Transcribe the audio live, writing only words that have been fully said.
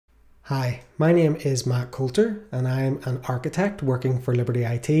Hi, my name is Matt Coulter and I am an architect working for Liberty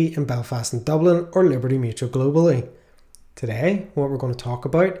IT in Belfast and Dublin, or Liberty Mutual globally. Today, what we're going to talk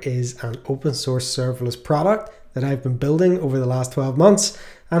about is an open source serverless product that I've been building over the last 12 months,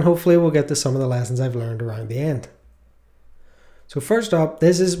 and hopefully we'll get to some of the lessons I've learned around the end. So first up,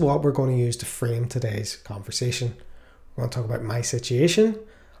 this is what we're going to use to frame today's conversation. We're going to talk about my situation,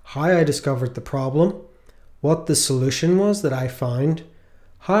 how I discovered the problem, what the solution was that I found,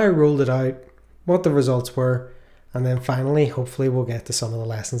 how I rolled it out, what the results were, and then finally, hopefully we'll get to some of the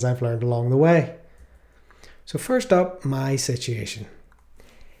lessons I've learned along the way. So first up, my situation.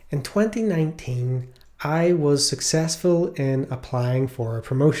 In 2019, I was successful in applying for a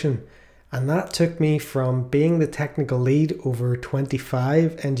promotion, and that took me from being the technical lead over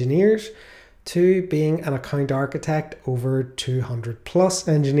 25 engineers to being an account architect over 200 plus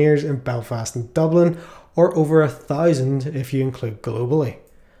engineers in Belfast and Dublin, or over 1,000 if you include globally.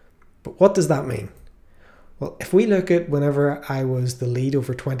 But what does that mean? Well, if we look at whenever I was the lead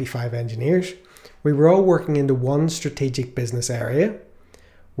over 25 engineers, we were all working into one strategic business area.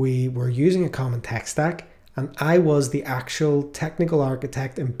 We were using a common tech stack, and I was the actual technical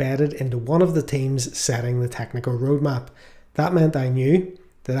architect embedded into one of the teams setting the technical roadmap. That meant I knew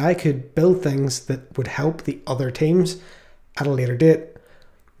that I could build things that would help the other teams at a later date.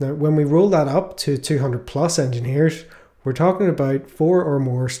 Now, when we roll that up to 200 plus engineers, we're talking about 4 or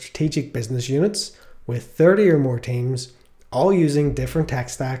more strategic business units with 30 or more teams, all using different tech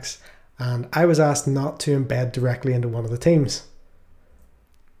stacks, and I was asked not to embed directly into one of the teams.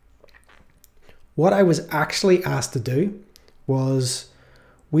 What I was actually asked to do was,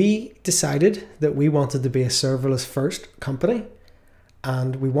 we decided that we wanted to be a serverless first company,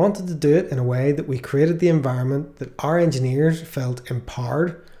 and we wanted to do it in a way that we created the environment that our engineers felt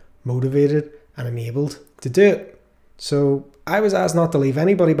empowered, motivated, and enabled to do it. So I was asked not to leave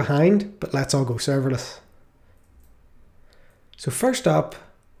anybody behind, but let's all go serverless. So first up,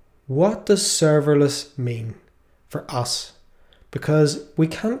 what does serverless mean for us? Because we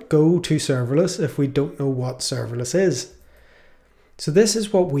can't go to serverless if we don't know what serverless is. So this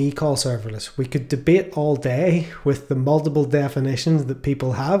is what we call serverless. We could debate all day with the multiple definitions that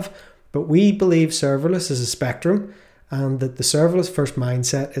people have, but we believe serverless is a spectrum and that the serverless first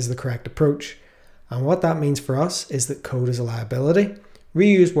mindset is the correct approach. And what that means for us is that code is a liability,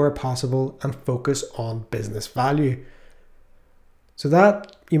 reuse where possible, and focus on business value. So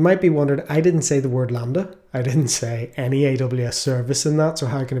that, you might be wondering, I didn't say the word Lambda. I didn't say any AWS service in that, so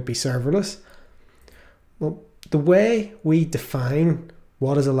how can it be serverless? Well, the way we define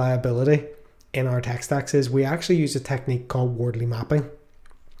what is a liability in our tech stacks is we actually use a technique called Wardley mapping.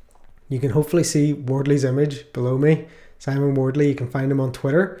 You can hopefully see Wardley's image below me, Simon Wardley. You can find him on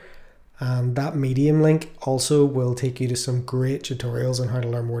Twitter. And that Medium link also will take you to some great tutorials on how to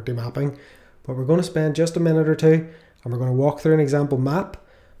learn Wardley mapping. But we're going to spend just a minute or two and we're going to walk through an example map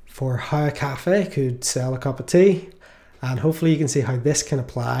for how a cafe could sell a cup of tea. And hopefully you can see how this can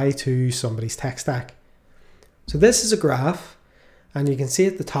apply to somebody's tech stack. So this is a graph, and you can see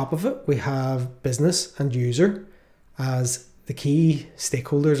at the top of it, we have business and user as the key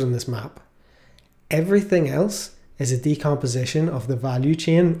stakeholders in this map. Everything else is a decomposition of the value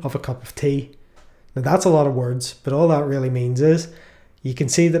chain of a cup of tea. Now that's a lot of words, but all that really means is you can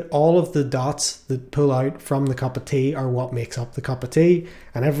see that all of the dots that pull out from the cup of tea are what makes up the cup of tea,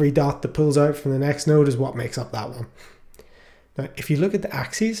 and every dot that pulls out from the next node is what makes up that one. Now, if you look at the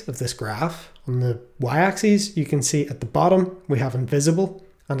axes of this graph, on the y-axis, you can see at the bottom we have invisible,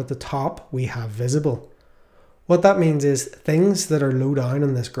 and at the top we have visible. What that means is things that are low down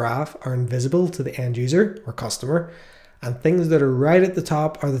on this graph are invisible to the end user or customer, and things that are right at the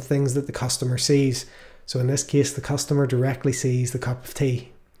top are the things that the customer sees. So in this case, the customer directly sees the cup of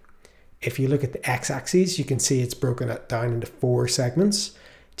tea. If you look at the x-axis, you can see it's broken it down into 4 segments: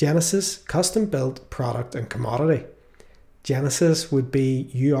 Genesis, custom built, product, and commodity. Genesis would be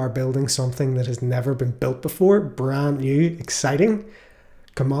you are building something that has never been built before, brand new, exciting.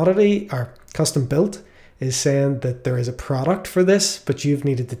 Commodity or custom built is saying that there is a product for this, but you've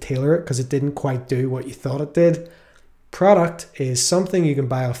needed to tailor it because it didn't quite do what you thought it did. Product is something you can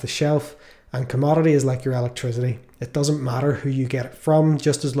buy off the shelf, and commodity is like your electricity. It doesn't matter who you get it from,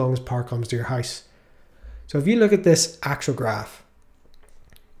 just as long as power comes to your house. So if you look at this actual graph,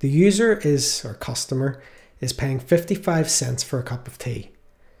 the user is, or customer, is paying 55 cents for a cup of tea.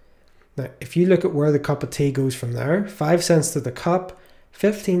 Now, if you look at where the cup of tea goes from there, 5 cents to the cup,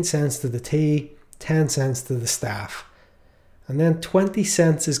 15 cents to the tea, 10 cents to the staff. And then 20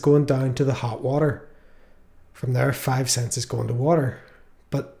 cents is going down to the hot water. From there, 5 cents is going to water.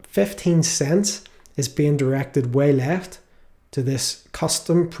 But 15 cents is being directed way left to this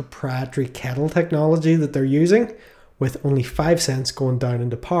custom proprietary kettle technology that they're using, with only 5 cents going down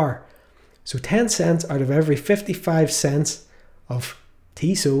into power. So 10 cents out of every 55 cents of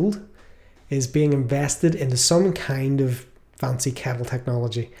tea sold is being invested into some kind of fancy kettle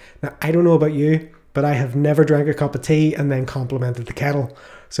technology. Now, I don't know about you, but I have never drank a cup of tea and then complimented the kettle.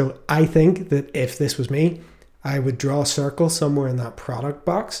 So I think that if this was me, I would draw a circle somewhere in that product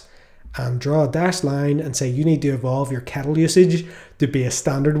box and draw a dashed line and say you need to evolve your kettle usage to be a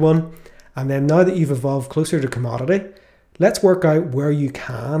standard one. And then now that you've evolved closer to commodity, let's work out where you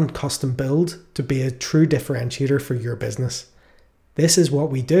can custom build to be a true differentiator for your business. This is what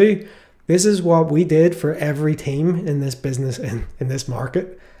we do. This is what we did for every team in this business, in this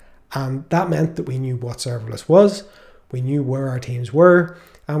market. And that meant that we knew what serverless was, we knew where our teams were,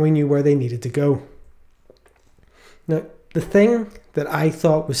 and we knew where they needed to go. Now, the thing that I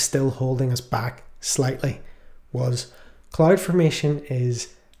thought was still holding us back slightly was CloudFormation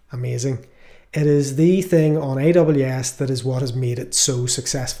is amazing. It is the thing on AWS that is what has made it so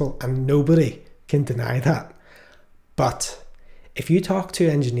successful, and nobody can deny that. But if you talk to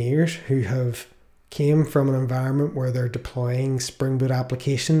engineers who have came from an environment where they're deploying Spring Boot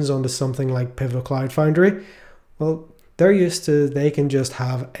applications onto something like Pivotal Cloud Foundry, well, they're used to, they can just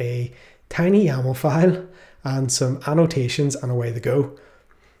have a tiny YAML file and some annotations and away they go.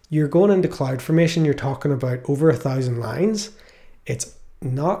 You're going into CloudFormation, you're talking about over 1,000 lines. It's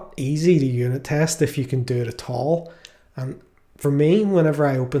not easy to unit test if you can do it at all. And for me, whenever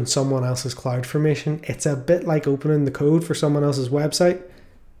I open someone else's CloudFormation, it's a bit like opening the code for someone else's website.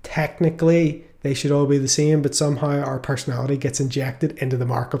 Technically, they should all be the same, but somehow our personality gets injected into the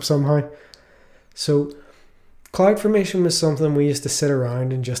markup somehow. So CloudFormation was something we used to sit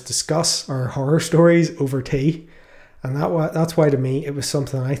around and just discuss our horror stories over tea. And that's why to me, it was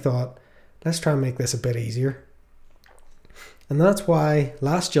something I thought, let's try and make this a bit easier. And that's why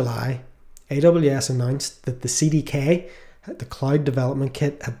last July, AWS announced that the CDK, the Cloud Development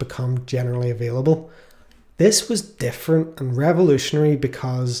Kit, had become generally available. This was different and revolutionary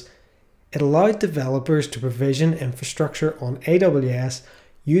because it allowed developers to provision infrastructure on AWS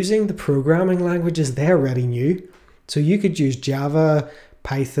using the programming languages they already knew. So you could use Java,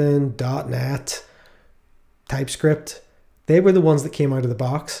 Python, .NET, TypeScript. They were the ones that came out of the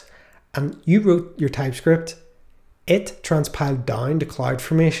box. And you wrote your TypeScript, it transpiled down to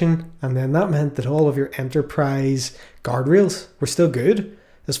CloudFormation, and then that meant that all of your enterprise guardrails were still good.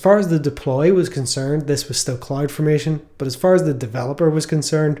 As far as the deploy was concerned, this was still CloudFormation, but as far as the developer was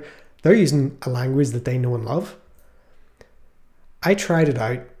concerned, they're using a language that they know and love. I tried it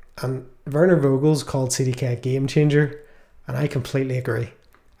out, and Werner Vogel's called CDK a game changer, and I completely agree.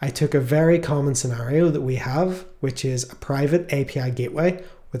 I took a very common scenario that we have, which is a private API gateway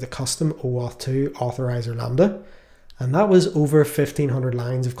with a custom OAuth 2 authorizer lambda, and that was over 1,500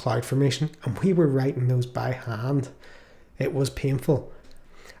 lines of CloudFormation, and we were writing those by hand. It was painful.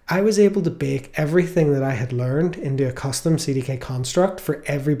 I was able to bake everything that I had learned into a custom CDK construct for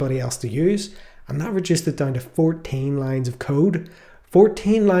everybody else to use, and that reduced it down to 14 lines of code.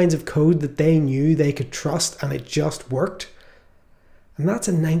 14 lines of code that they knew they could trust, and it just worked. And that's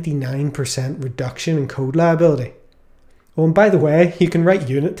a 99% reduction in code liability. Oh, and by the way, you can write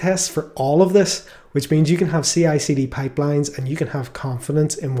unit tests for all of this, which means you can have CI/CD pipelines and you can have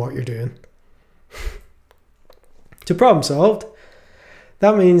confidence in what you're doing. So problem solved.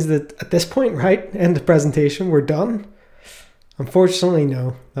 That means that at this point, right, end of presentation, we're done. Unfortunately,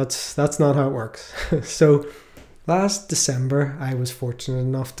 no, that's not how it works. So last December, I was fortunate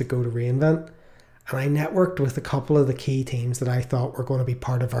enough to go to reInvent, and I networked with a couple of the key teams that I thought were going to be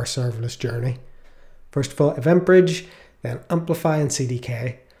part of our serverless journey. First of all, EventBridge, then Amplify and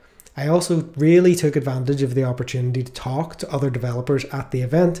CDK. I also really took advantage of the opportunity to talk to other developers at the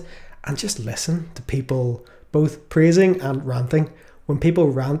event and just listen to people both praising and ranting. When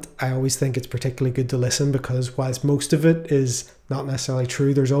people rant, I always think it's particularly good to listen because whilst most of it is not necessarily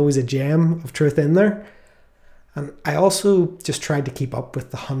true, there's always a gem of truth in there. And I also just tried to keep up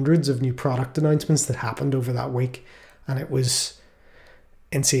with the hundreds of new product announcements that happened over that week, and it was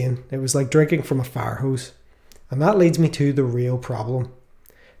insane. It was like drinking from a fire hose. And that leads me to the real problem.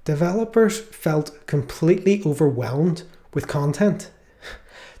 Developers felt completely overwhelmed with content.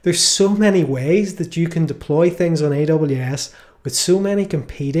 There's so many ways that you can deploy things on AWS with so many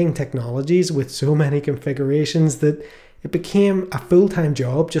competing technologies, with so many configurations, that it became a full-time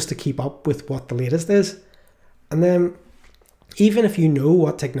job just to keep up with what the latest is. And then even if you know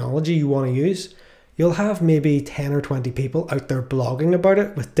what technology you want to use, you'll have maybe 10 or 20 people out there blogging about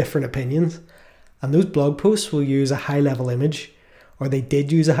it with different opinions. And those blog posts will use a high-level image, or they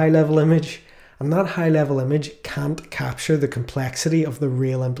did use a high-level image, and that high level image can't capture the complexity of the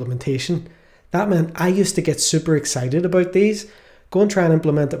real implementation. That meant I used to get super excited about these, go and try and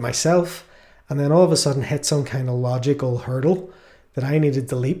implement it myself, and then all of a sudden hit some kind of logical hurdle that I needed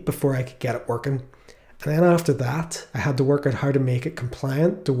to leap before I could get it working. And then after that, I had to work out how to make it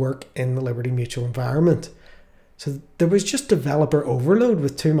compliant to work in the Liberty Mutual environment. So there was just developer overload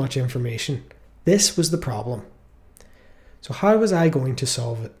with too much information. This was the problem. So how was I going to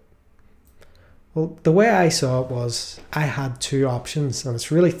solve it? Well, the way I saw it was I had two options, and it's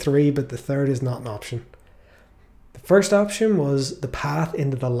really three, but the third is not an option. The first option was the path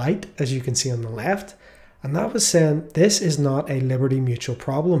into the light, as you can see on the left, and that was saying this is not a Liberty Mutual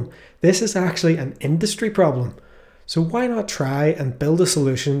problem. This is actually an industry problem. So why not try and build a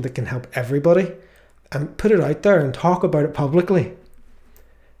solution that can help everybody and put it out there and talk about it publicly?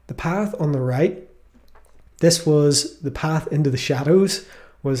 The path on the right, this was the path into the shadows,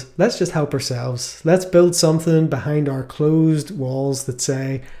 was let's just help ourselves. Let's build something behind our closed walls that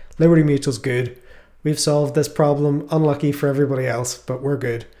say Liberty Mutual's good. We've solved this problem, unlucky for everybody else, but we're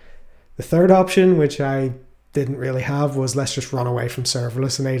good. The third option, which I didn't really have, was let's just run away from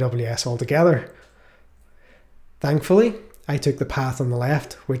serverless and AWS altogether. Thankfully, I took the path on the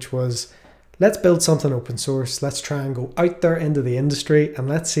left, which was let's build something open source. Let's try and go out there into the industry and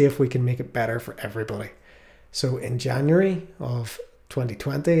let's see if we can make it better for everybody. So in January of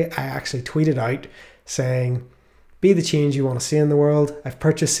 2020, I actually tweeted out saying, be the change you want to see in the world. I've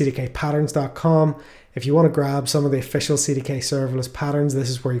purchased CDKPatterns.com. If you want to grab some of the official CDK serverless patterns, this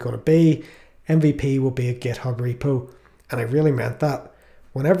is where you're going to be. MVP will be a GitHub repo. And I really meant that.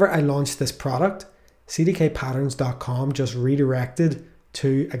 Whenever I launched this product, CDKPatterns.com just redirected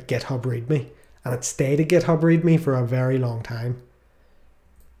to a GitHub README. And it stayed a GitHub README for a very long time.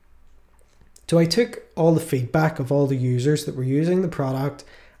 So I took all the feedback of all the users that were using the product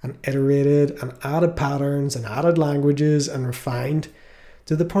and iterated and added patterns and added languages and refined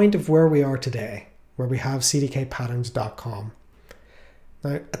to the point of where we are today, where we have CDKPatterns.com.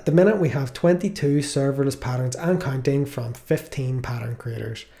 Now, at the minute, we have 22 serverless patterns and counting from 15 pattern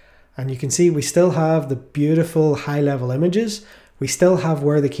creators. And you can see we still have the beautiful high-level images. We still have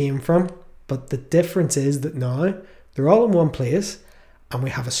where they came from, but the difference is that now they're all in one place and we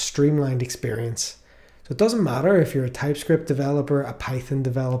have a streamlined experience. So it doesn't matter if you're a TypeScript developer, a Python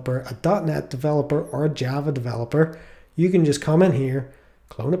developer, a .NET developer, or a Java developer, you can just come in here,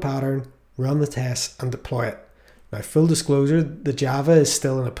 clone a pattern, run the tests, and deploy it. Now, full disclosure, the Java is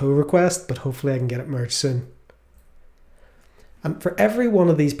still in a pull request, but hopefully I can get it merged soon. And for every one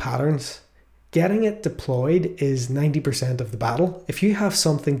of these patterns, getting it deployed is 90% of the battle. If you have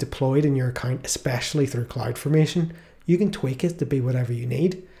something deployed in your account, especially through CloudFormation, you can tweak it to be whatever you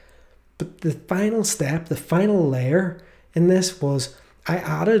need. But the final step, the final layer in this was I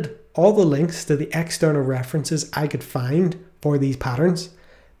added all the links to the external references I could find for these patterns.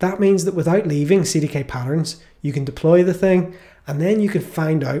 That means that without leaving CDK Patterns, you can deploy the thing and then you can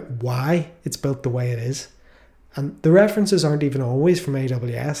find out why it's built the way it is. And the references aren't even always from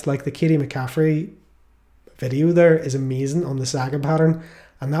AWS. Like the Katie McCaffrey video there is amazing on the Saga pattern.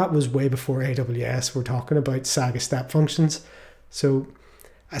 And that was way before AWS were talking about Saga step functions. So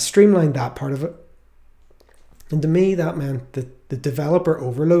I streamlined that part of it. And to me, that meant that the developer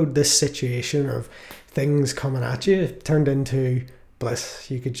overload, this situation of things coming at you, turned into bliss.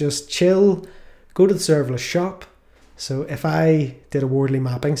 You could just chill, go to the serverless shop. So if I did a Wardley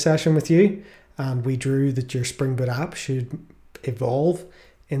mapping session with you and we drew that your Spring Boot app should evolve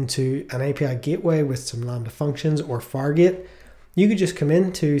into an API gateway with some Lambda functions or Fargate, you could just come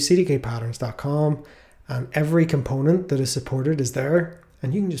into cdkpatterns.com and every component that is supported is there.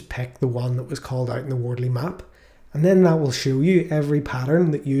 And you can just pick the one that was called out in the Wardley map. And then that will show you every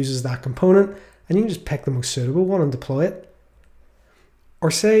pattern that uses that component. And you can just pick the most suitable one and deploy it. Or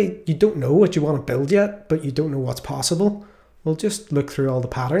say you don't know what you want to build yet, but you don't know what's possible. Well, just look through all the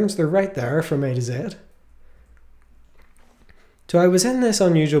patterns. They're right there from A to Z. So I was in this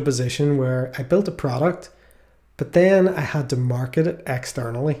unusual position where I built a product, but then I had to market it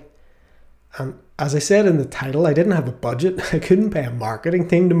externally. And as I said in the title, I didn't have a budget. I couldn't pay a marketing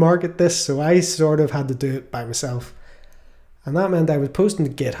team to market this, so I sort of had to do it by myself. And that meant I was posting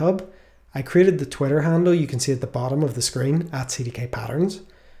to GitHub. I created the Twitter handle you can see at the bottom of the screen at CDK Patterns.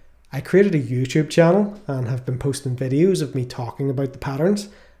 I created a YouTube channel and have been posting videos of me talking about the patterns.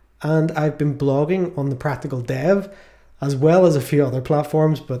 And I've been blogging on the Practical Dev as well as a few other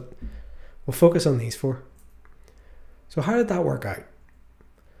platforms, but we'll focus on these four. So how did that work out?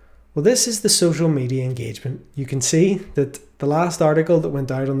 Well, this is the social media engagement. You can see that the last article that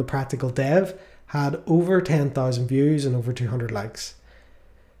went out on the Practical Dev had over 10,000 views and over 200 likes.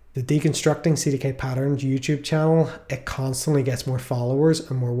 The Deconstructing CDK Patterns YouTube channel, it constantly gets more followers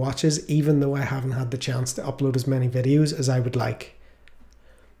and more watches, even though I haven't had the chance to upload as many videos as I would like.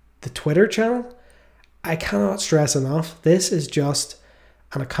 The Twitter channel, I cannot stress enough, this is just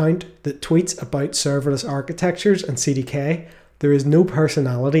an account that tweets about serverless architectures and CDK. There is no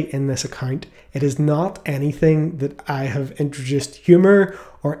personality in this account. It is not anything that I have introduced humor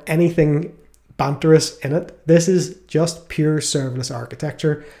or anything banterous in it. This is just pure serverless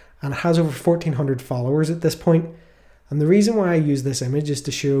architecture, and it has over 1,400 followers at this point. And the reason why I use this image is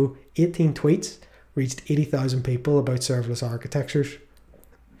to show 18 tweets reached 80,000 people about serverless architectures.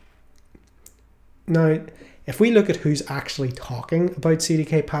 Now, if we look at who's actually talking about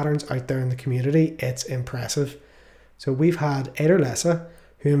CDK patterns out there in the community, it's impressive. So we've had Ederlessa,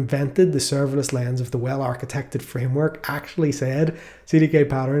 who invented the serverless lens of the well-architected framework, actually said CDK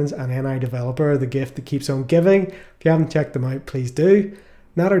patterns and NI developer are the gift that keeps on giving. If you haven't checked them out, please do.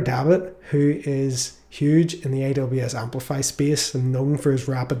 Nader Dabbit, who is huge in the AWS Amplify space and known for his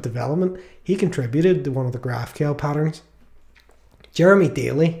rapid development, he contributed to one of the GraphQL patterns. Jeremy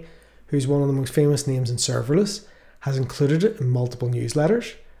Daly, who's one of the most famous names in serverless, has included it in multiple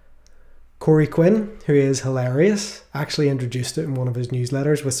newsletters. Corey Quinn, who is hilarious, actually introduced it in one of his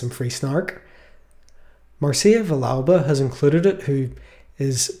newsletters with some free snark. Marcia Villalba has included it, who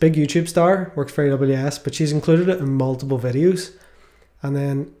is a big YouTube star, works for AWS, but she's included it in multiple videos. And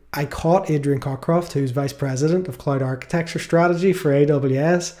then I caught Adrian Cockcroft, who's Vice President of Cloud Architecture Strategy for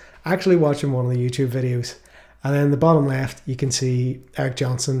AWS, actually watching one of the YouTube videos. And then the bottom left, you can see Eric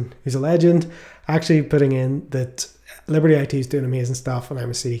Johnson, who's a legend, actually putting in that Liberty IT is doing amazing stuff and I'm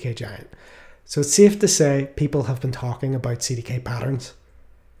a CDK giant. So it's safe to say people have been talking about CDK patterns.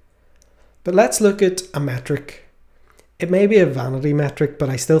 But let's look at a metric. It may be a vanity metric, but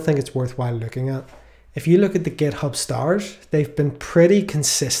I still think it's worthwhile looking at. If you look at the GitHub stars, they've been pretty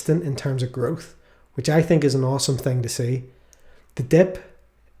consistent in terms of growth, which I think is an awesome thing to see. The dip,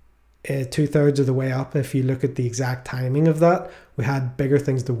 2/3 of the way up, if you look at the exact timing of that, we had bigger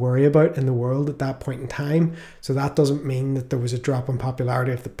things to worry about in the world at that point in time. So that doesn't mean that there was a drop in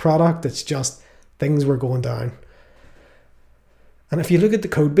popularity of the product. It's just things were going down. And if you look at the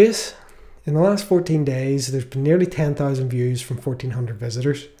code base, in the last 14 days, there's been nearly 10,000 views from 1,400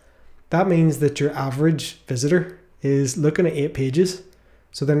 visitors. That means that your average visitor is looking at 8 pages.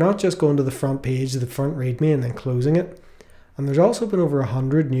 So they're not just going to the front page, the front readme, and then closing it. And there's also been over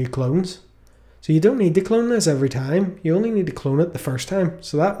 100 new clones. So you don't need to clone this every time. You only need to clone it the first time.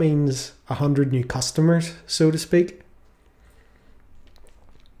 So that means 100 new customers, so to speak.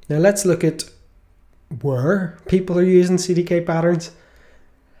 Now let's look at where people are using CDK patterns.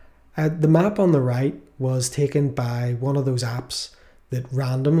 The map on the right was taken by one of those apps that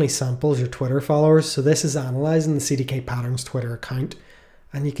randomly samples your Twitter followers. So this is analyzing the CDK Patterns Twitter account.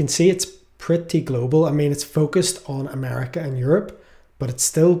 And you can see it's pretty global. I mean, it's focused on America and Europe, but it's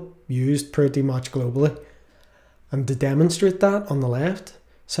still used pretty much globally. And to demonstrate that, on the left,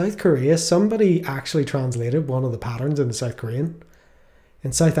 South Korea, somebody actually translated one of the patterns into South Korean.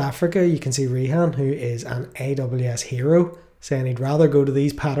 In South Africa, you can see Rehan, who is an AWS hero, saying he'd rather go to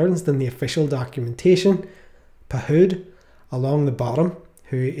these patterns than the official documentation. Pahud, along the bottom,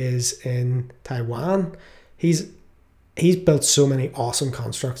 who is in Taiwan, he's built so many awesome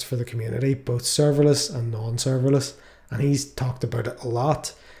constructs for the community, both serverless and non-serverless, and he's talked about it a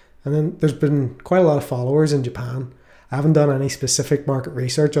lot. And then there's been quite a lot of followers in Japan. I haven't done any specific market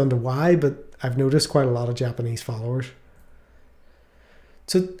research on why, but I've noticed quite a lot of Japanese followers.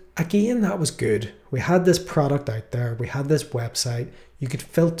 So again, that was good. We had this product out there. We had this website. You could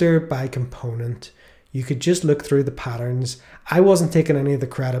filter by component. You could just look through the patterns. I wasn't taking any of the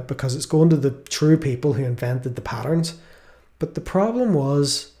credit because it's going to the true people who invented the patterns. But the problem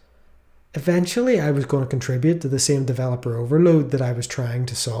was, eventually I was going to contribute to the same developer overload that I was trying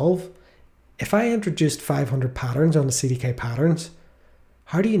to solve. If I introduced 500 patterns on the CDK patterns,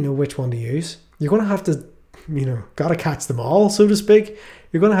 how do you know which one to use? You're going to have to, got to catch them all, so to speak.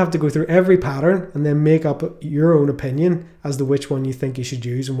 You're going to have to go through every pattern and then make up your own opinion as to which one you think you should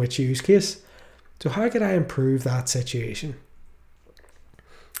use and which use case. So how could I improve that situation?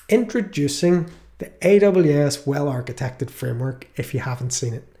 Introducing the AWS well-architected framework, if you haven't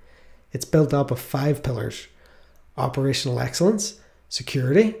seen it. It's built up of 5 pillars: operational excellence,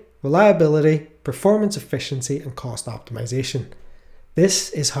 security, reliability, performance efficiency, and cost optimization. This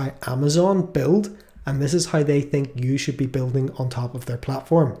is how Amazon build, and this is how they think you should be building on top of their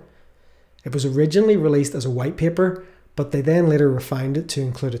platform. It was originally released as a white paper, but they then later refined it to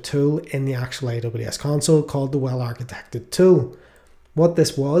include a tool in the actual AWS console called the well-architected tool. What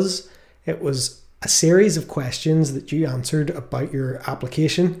this was, it was a series of questions that you answered about your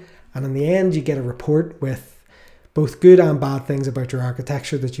application, and in the end you get a report with both good and bad things about your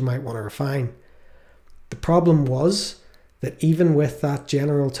architecture that you might want to refine. The problem was that even with that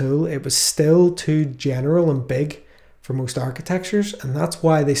general tool, it was still too general and big for most architectures, and that's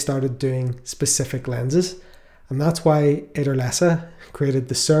why they started doing specific lenses. And that's why Ederlesa created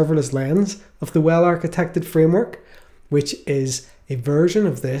the serverless lens of the well-architected framework, which is a version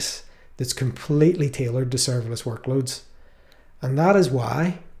of this that's completely tailored to serverless workloads. And that is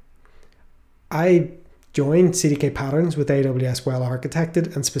why I joined CDK Patterns with AWS Well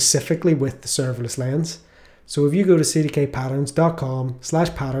Architected, and specifically with the serverless lens. So if you go to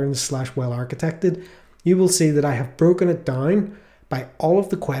cdkpatterns.com/patterns/well-architected, you will see that I have broken it down by all of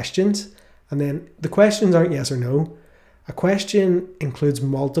the questions. And then the questions aren't yes or no. A question includes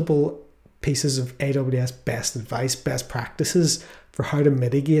multiple pieces of AWS best advice, best practices for how to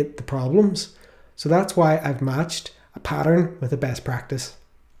mitigate the problems. So that's why I've matched a pattern with a best practice.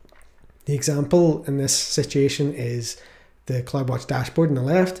 The example in this situation is the CloudWatch dashboard on the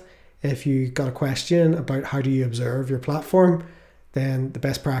left. If you got a question about how do you observe your platform, then the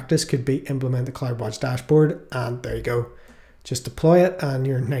best practice could be implement the CloudWatch dashboard, and there you go. Just deploy it and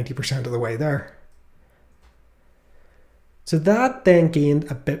you're 90% of the way there. So that then gained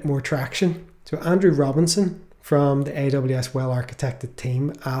a bit more traction. So Andrew Robinson from the AWS Well Architected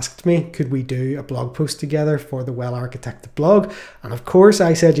team asked me, could we do a blog post together for the Well Architected blog? And of course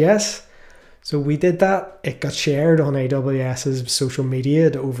I said yes. So we did that. It got shared on AWS's social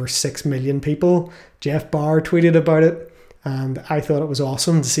media to over 6 million people. Jeff Barr tweeted about it. And I thought it was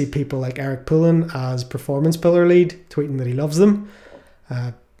awesome to see people like Eric Pullen as performance pillar lead tweeting that he loves them.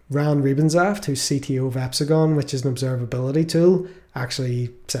 Ran Riebensaft, who's CTO of Epsagon, which is an observability tool, actually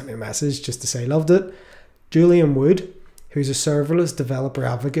sent me a message just to say loved it. Julian Wood, who's a serverless developer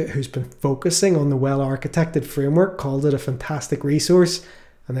advocate who's been focusing on the well-architected framework, called it a fantastic resource.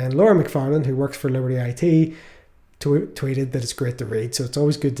 And then Laura McFarland, who works for Liberty IT, tweeted that it's great to read. So it's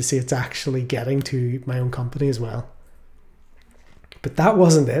always good to see it's actually getting to my own company as well. But that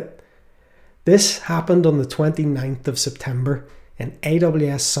wasn't it. This happened on the 29th of September in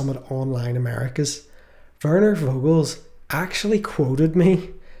AWS Summit Online Americas. Werner Vogels actually quoted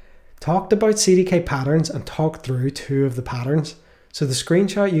me, talked about CDK patterns, and talked through 2 of the patterns. So the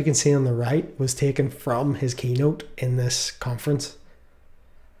screenshot you can see on the right was taken from his keynote in this conference.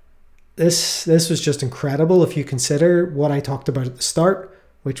 This was just incredible if you consider what I talked about at the start,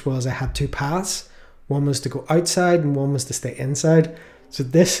 which was I had 2 paths. One was to go outside and one was to stay inside. So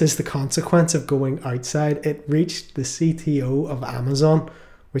this is the consequence of going outside. It reached the CTO of Amazon,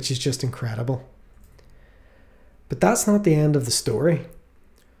 which is just incredible. But that's not the end of the story.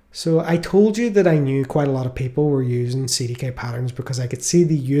 So I told you that I knew quite a lot of people were using CDK patterns because I could see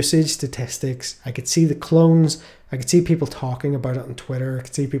the usage statistics, I could see the clones, I could see people talking about it on Twitter, I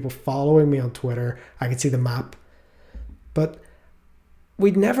could see people following me on Twitter, I could see the map. But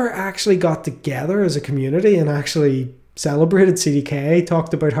we'd never actually got together as a community and actually celebrated CDK,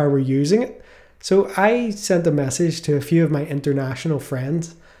 talked about how we're using it. So I sent a message to a few of my international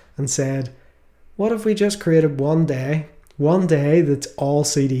friends and said, what if we just created one day that's all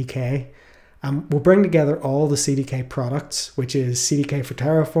CDK, and we'll bring together all the CDK products, which is CDK for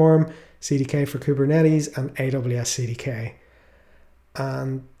Terraform, CDK for Kubernetes, and AWS CDK.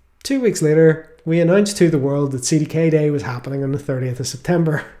 And 2 weeks later, we announced to the world that CDK Day was happening on the 30th of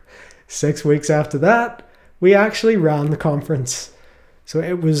September. 6 weeks after that, we actually ran the conference. So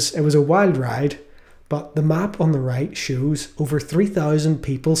it was a wild ride, but the map on the right shows over 3,000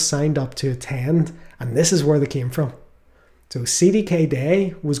 people signed up to attend, and this is where they came from. So CDK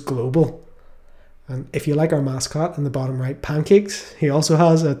Day was global. And if you like our mascot in the bottom right, Pancakes, he also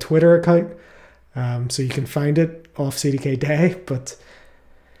has a Twitter account, so you can find it off CDK Day. But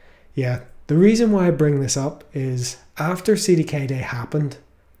yeah, the reason why I bring this up is after CDK Day happened,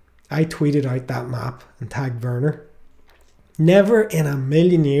 I tweeted out that map and tagged Werner. Never in a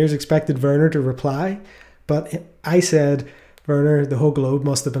million years expected Werner to reply, but I said, Werner, the whole globe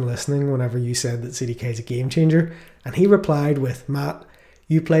must have been listening whenever you said that CDK is a game changer. And he replied with, Matt,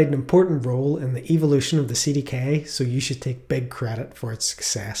 you played an important role in the evolution of the CDK, so you should take big credit for its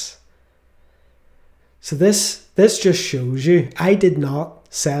success. So this just shows you, I did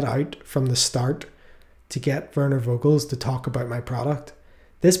not set out from the start to get Werner Vogels to talk about my product.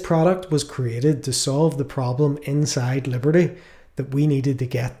 This product was created to solve the problem inside Liberty that we needed to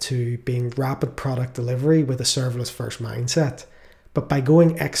get to being rapid product delivery with a serverless first mindset. But by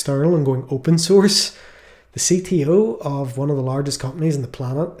going external and going open source, the CTO of one of the largest companies on the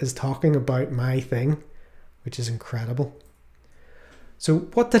planet is talking about my thing, which is incredible. So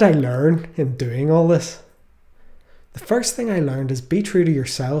what did I learn in doing all this? The first thing I learned is be true to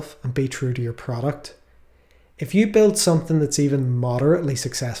yourself and be true to your product. If you build something that's even moderately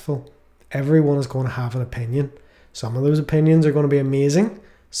successful, everyone is going to have an opinion. Some of those opinions are going to be amazing.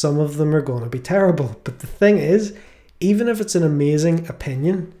 Some of them are going to be terrible. But the thing is, even if it's an amazing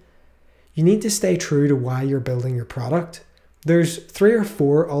opinion, you need to stay true to why you're building your product. There's 3 or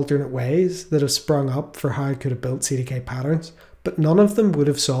 4 alternate ways that have sprung up for how I could have built CDK Patterns, but none of them would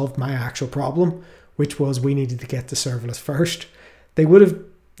have solved my actual problem, which was we needed to get to serverless first. They would have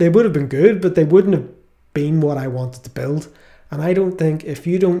been good, but they wouldn't have been what I wanted to build. And I don't think if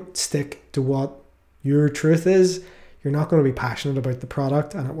you don't stick to what your truth is, you're not going to be passionate about the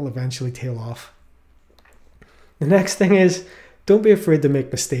product, and it will eventually tail off. The next thing is, don't be afraid to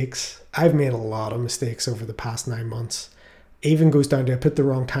make mistakes. I've made a lot of mistakes over the past 9 months. Even goes down to I put the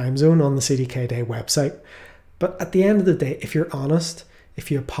wrong time zone on the CDK Day website. But at the end of the day, if you're honest,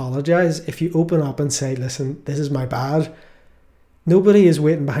 if you apologize, if you open up and say, listen, this is my bad, nobody is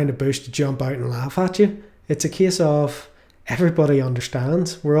waiting behind a bush to jump out and laugh at you. It's a case of everybody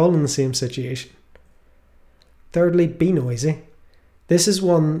understands. We're all in the same situation. Thirdly, be noisy. This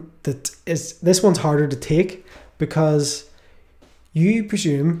one's harder to take because you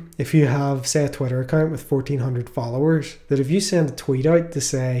presume if you have, say, a Twitter account with 1,400 followers, that if you send a tweet out to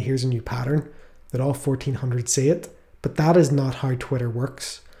say, here's a new pattern, that all 1,400 see it. But that is not how Twitter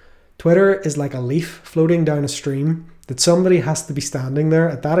works. Twitter is like a leaf floating down a stream that somebody has to be standing there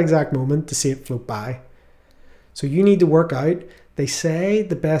at that exact moment to see it float by. So you need to work out. They say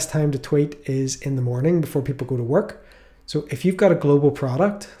the best time to tweet is in the morning before people go to work. So if you've got a global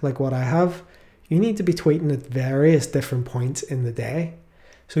product like what I have, you need to be tweeting at various different points in the day.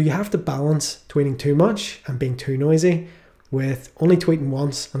 So you have to balance tweeting too much and being too noisy with only tweeting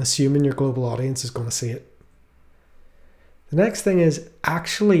once and assuming your global audience is going to see it. The next thing is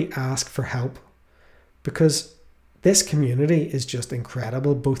actually ask for help, because this community is just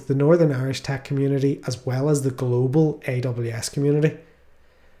incredible, both the Northern Irish tech community as well as the global AWS community.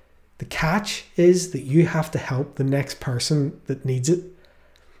 The catch is that you have to help the next person that needs it.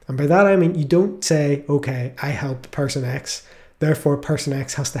 And by that I mean you don't say, okay, I helped person X, therefore person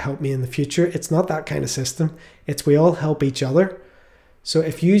X has to help me in the future. It's not that kind of system. It's we all help each other. So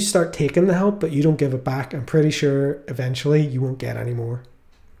if you start taking the help but you don't give it back, I'm pretty sure eventually you won't get any more.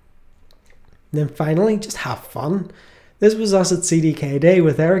 And then finally, just have fun. This was us at CDK Day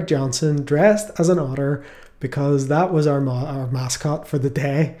with Eric Johnson dressed as an otter because that was our mascot for the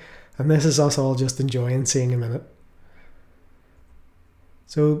day. And this is us all just enjoying seeing him in it.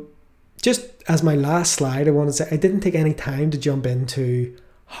 So just as my last slide, I want to say I didn't take any time to jump into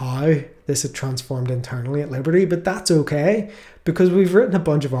how this had transformed internally at Liberty, but that's okay because we've written a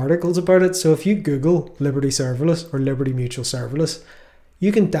bunch of articles about it. So if you Google Liberty Serverless or Liberty Mutual Serverless,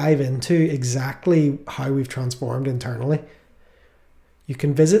 you can dive into exactly how we've transformed internally. You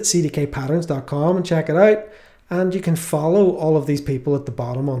can visit cdkpatterns.com and check it out. And you can follow all of these people at the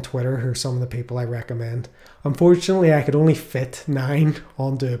bottom on Twitter, who are some of the people I recommend. Unfortunately, I could only fit 9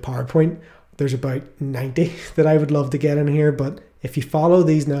 onto a PowerPoint. There's about 90 that I would love to get in here, but if you follow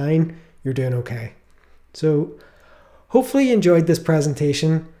these 9, you're doing okay. So hopefully you enjoyed this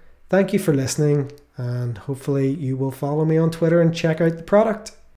presentation. Thank you for listening, and hopefully you will follow me on Twitter and check out the product.